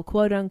Lord will,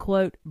 quote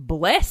unquote,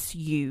 bless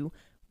you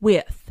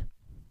with.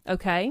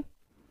 Okay?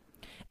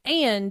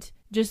 And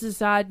just a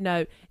side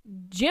note,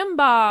 Jim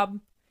Bob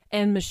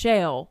and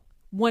Michelle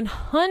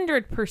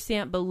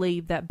 100%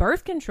 believe that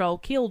birth control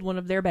killed one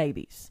of their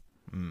babies.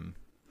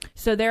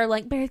 So they're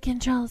like, birth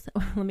control.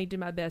 Let me do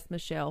my best,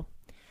 Michelle.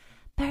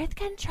 Birth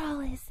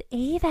control is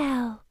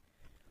evil.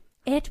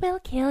 It will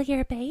kill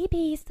your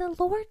babies. The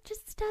Lord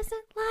just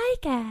doesn't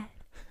like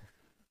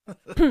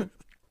it.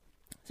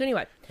 So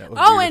anyway.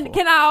 Oh, and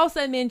can I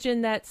also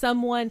mention that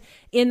someone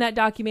in that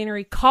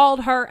documentary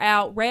called her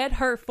out, read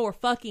her for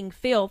fucking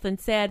filth, and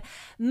said,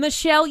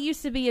 Michelle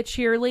used to be a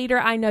cheerleader.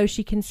 I know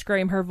she can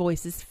scream. Her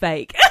voice is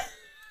fake.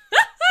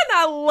 And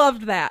I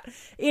loved that.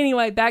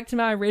 Anyway, back to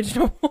my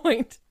original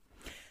point.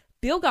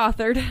 Bill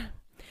Gothard,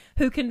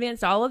 who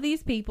convinced all of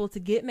these people to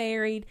get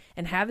married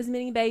and have as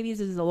many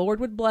babies as the Lord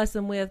would bless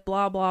them with,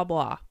 blah, blah,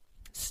 blah.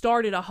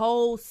 Started a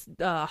whole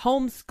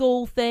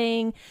homeschool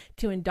thing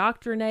to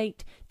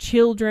indoctrinate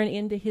children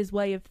into his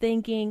way of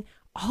thinking.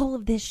 All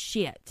of this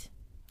shit.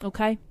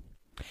 Okay?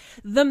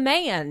 The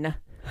man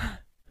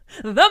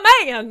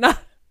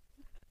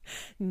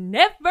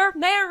never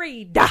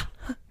married,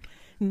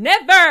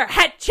 never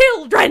had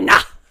children.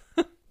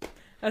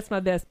 That's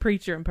my best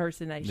preacher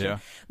impersonation. Yeah.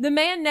 The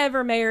man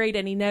never married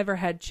and he never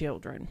had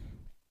children.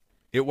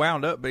 It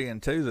wound up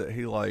being, too, that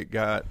he, like,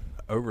 got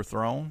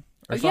overthrown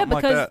or Yeah, something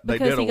because- like that. They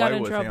because did he got away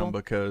in with trouble. him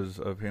because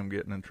of him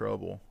getting in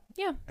trouble.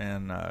 Yeah.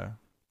 And,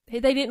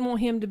 They didn't want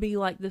him to be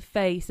like the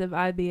face of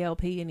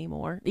IBLP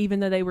anymore, even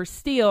though they were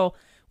still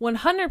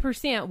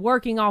 100%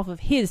 working off of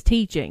his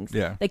teachings.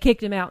 Yeah. They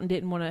kicked him out and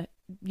didn't want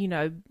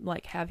to,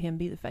 like have him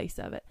be the face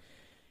of it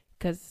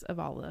because of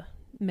all the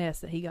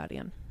mess that he got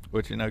in.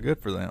 which, good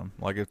for them.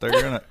 Like, if they're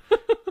going to,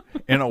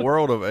 in a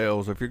world of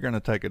L's, if you're going to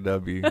take a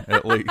W,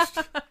 at least,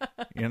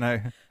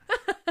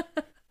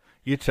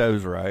 you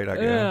chose right, I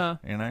guess,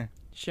 Yeah.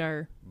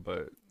 Sure.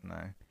 But, no.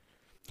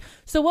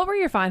 So what were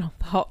your final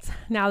thoughts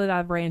now that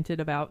I've ranted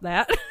about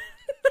that?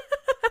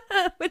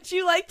 Would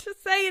you like to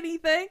say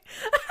anything?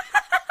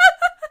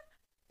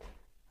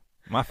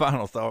 My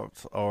final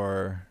thoughts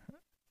are,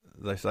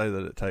 they say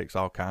that it takes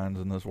all kinds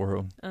in this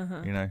world,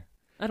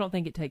 I don't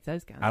think it takes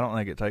those kinds. I don't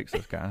think it takes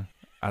this kind.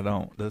 I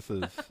don't. This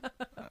is,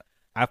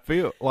 I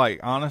feel, like,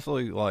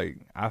 honestly, like,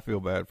 I feel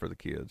bad for the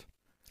kids.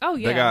 Oh,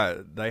 yeah.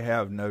 They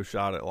have no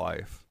shot at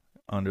life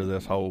under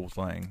this whole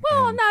thing.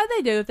 Well, And- no,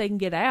 they do if they can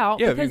get out.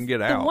 Yeah, if you because can get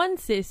the out. one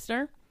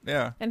sister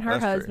Yeah. and her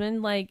that's true.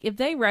 husband, like, if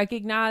they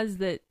recognize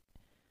that,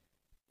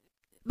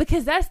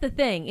 because that's the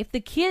thing, if the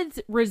kids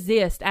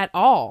resist at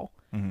all,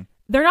 Mhm.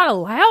 they're not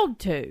allowed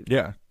to.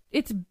 Yeah.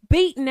 It's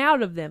beaten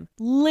out of them,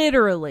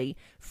 literally,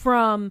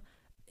 from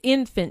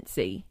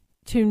infancy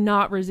to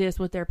not resist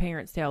what their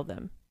parents tell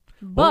them.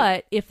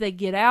 But if they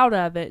get out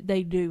of it,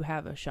 they do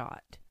have a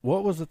shot.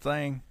 What was the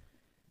thing?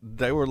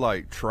 They were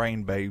like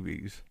trained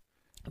babies.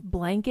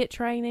 Blanket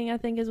training, I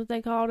think is what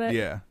they called it.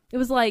 Yeah. It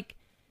was like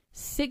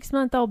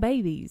 6-month-old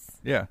babies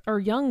Yeah. or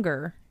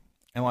younger.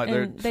 And like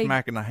And they're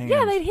smacking the hands.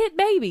 Yeah, they'd hit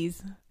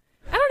babies.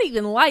 I don't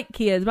even like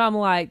kids, but I'm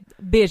like,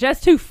 bitch,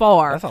 that's too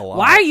far. That's a lot.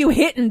 Why are you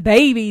hitting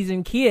babies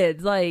and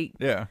kids? Like,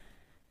 Yeah.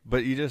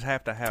 But you just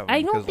have to have them.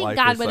 I don't 'cause think life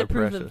God is would so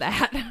approve precious. of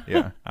that.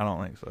 Yeah. I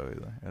don't think so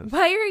either. It's-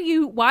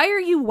 Why are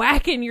you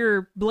whacking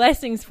your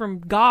blessings from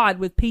God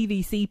with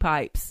PVC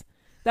pipes?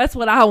 That's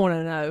what I want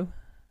to know.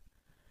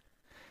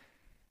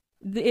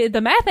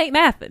 The math ain't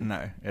mathing.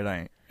 No, it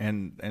ain't.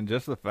 And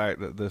just the fact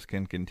that this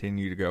can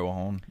continue to go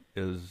on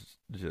is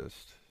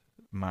just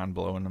mind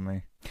blowing to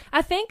me.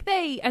 I think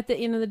at the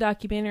end of the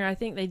documentary, I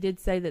think they did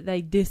say that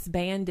they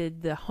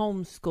disbanded the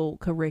homeschool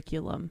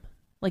curriculum.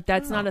 Like,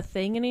 that's not a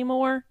thing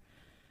anymore.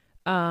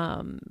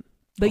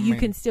 But you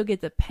can still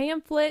get the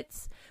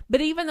pamphlets.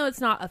 But even though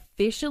it's not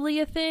officially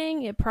a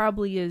thing, it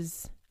probably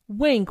is,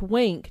 wink,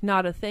 wink,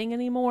 not a thing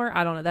anymore.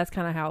 I don't know. That's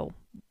kind of how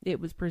it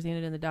was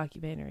presented in the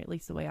documentary, at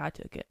least the way I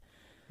took it.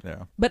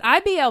 Yeah. But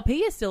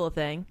IBLP is still a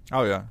thing.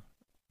 Oh yeah.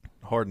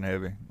 Hard and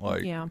heavy.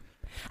 Like Yeah.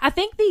 I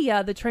think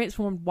the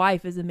transformed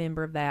wife is a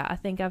member of that. I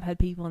think I've had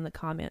people in the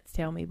comments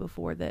tell me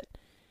before that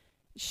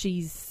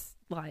she's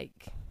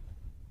like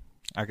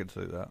I could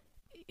see that.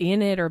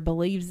 in it or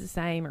believes the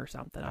same or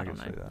something. I I don't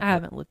can know. see that. I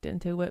haven't looked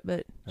into it,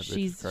 but That bitch is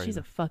she's crazy.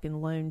 a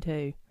fucking loon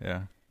too.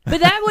 Yeah.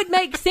 But that would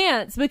make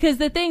sense because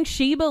the thing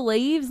she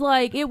believes,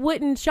 like, it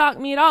wouldn't shock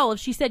me at all if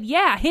she said,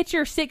 "Yeah, hit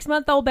your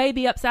 6-month-old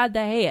baby upside the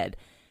head,"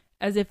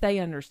 as if they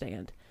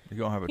understand. You're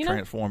gonna have a You know-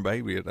 transformed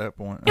baby at that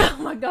point. Oh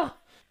my god.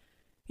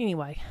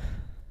 Anyway,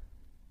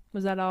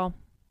 was that all?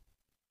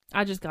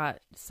 I just got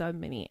so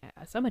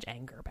much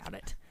anger about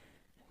it.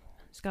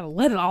 Just got to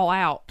let it all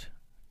out.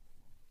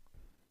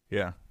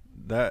 Yeah.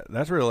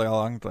 That's really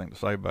all I can think to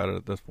say about it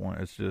at this point.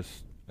 It's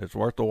just it's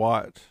worth the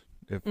watch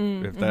if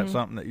that's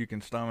something that you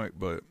can stomach,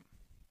 but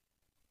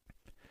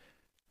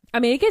I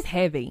mean, it gets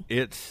heavy.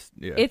 it's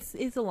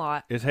It's a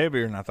lot. it's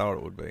heavier than I thought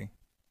it would be.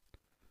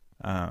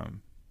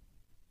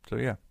 So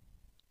yeah.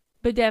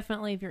 But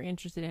definitely, if you're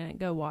interested in it,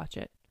 go watch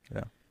it.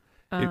 Yeah.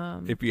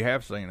 If you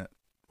have seen it,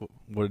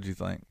 what did you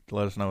think?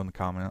 Let us know in the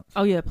comments.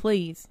 Oh, yeah,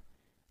 please.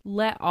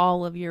 Let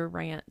all of your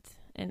rant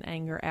and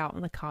anger out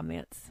in the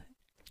comments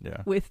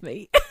Yeah. with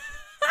me.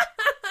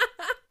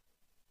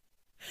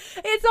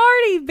 It's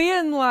already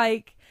been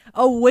like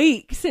a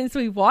week since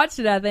we watched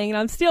it, I think, and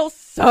I'm still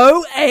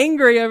so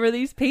angry over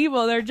these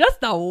people. They're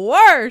just the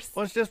worst.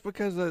 Well, it's just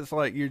because it's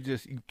like you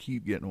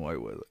keep getting away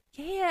with it.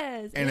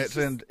 Yes. And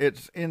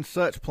it's in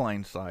such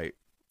plain sight.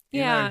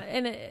 Yeah, know?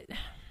 And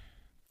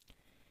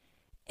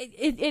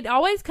it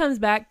always comes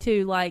back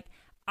to, like,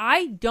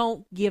 I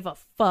don't give a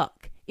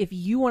fuck if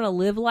you want to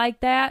live like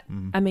that.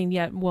 I mean,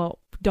 yeah, well,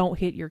 don't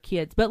hit your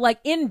kids. But, like,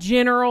 in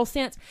general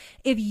sense,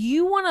 if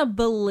you want to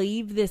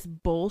believe this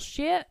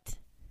bullshit,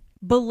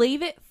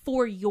 believe it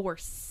for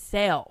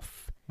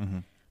yourself.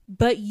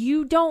 But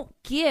you don't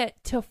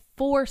get to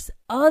force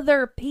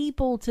other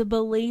people to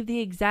believe the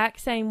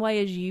exact same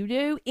way as you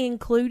do,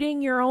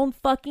 including your own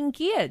fucking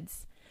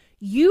kids.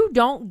 You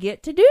don't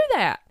get to do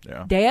that.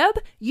 Yeah. Deb,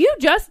 you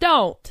just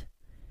don't.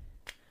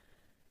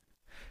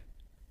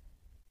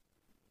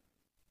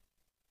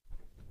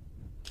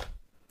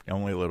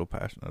 Only a little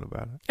passionate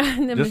about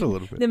it. Just a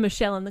little bit. Then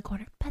Michelle in the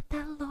corner. But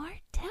the Lord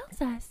tells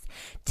us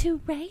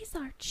to raise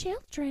our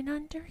children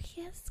under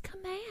His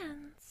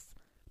commands.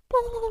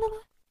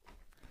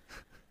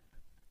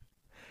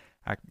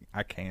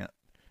 I can't.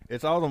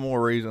 It's all the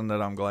more reason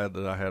that I'm glad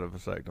that I had a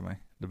vasectomy,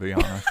 to be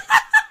honest.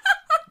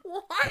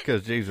 What?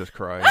 Because Jesus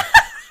Christ.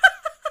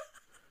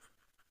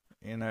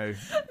 You know.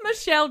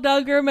 Michelle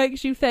Duggar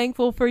makes you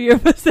thankful for your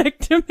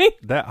vasectomy.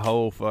 That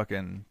whole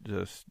fucking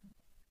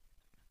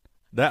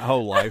that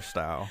whole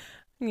lifestyle.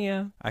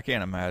 Yeah. I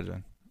can't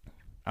imagine.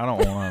 I don't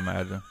want to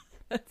imagine.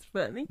 That's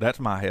funny.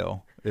 That's my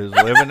hell. Is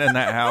living in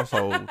that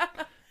household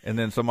and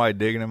then somebody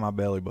digging in my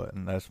belly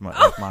button. That's my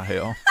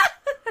hell.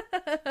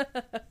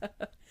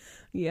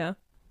 Yeah.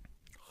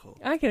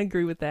 I can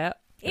agree with that.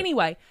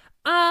 Anyway,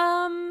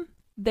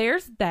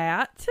 there's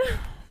that.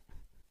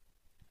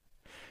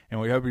 And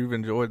we hope you've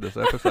enjoyed this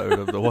episode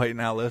of the Wait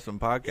Now Listen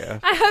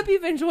podcast. I hope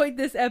you've enjoyed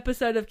this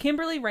episode of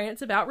Kimberly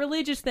Rants About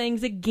Religious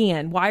Things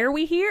again. Why are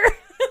we here?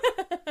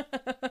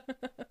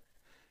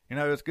 You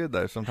know, it's good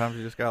though. Sometimes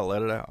you just gotta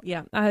let it out.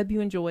 Yeah, I hope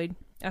you enjoyed.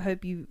 I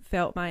hope you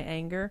felt my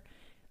anger.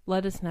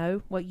 Let us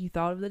know what you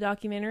thought of the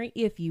documentary.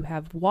 If you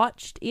have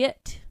watched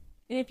it,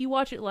 and if you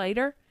watch it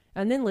later,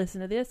 and then listen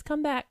to this,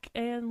 come back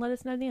and let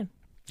us know then.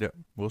 Yep,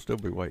 we'll still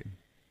be waiting.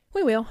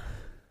 We will.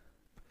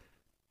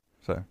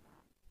 So.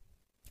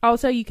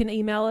 Also, you can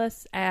email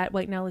us at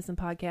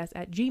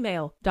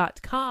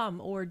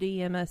waitnowlistenpodcast@gmail.com or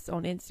DM us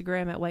on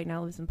Instagram at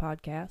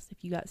waitnowlistenpodcast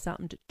if you got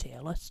something to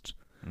tell us.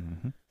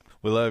 Mm-hmm.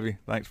 We love you.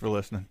 Thanks for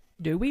listening.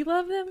 Do we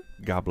love them?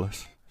 God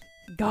bless.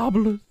 God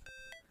bless.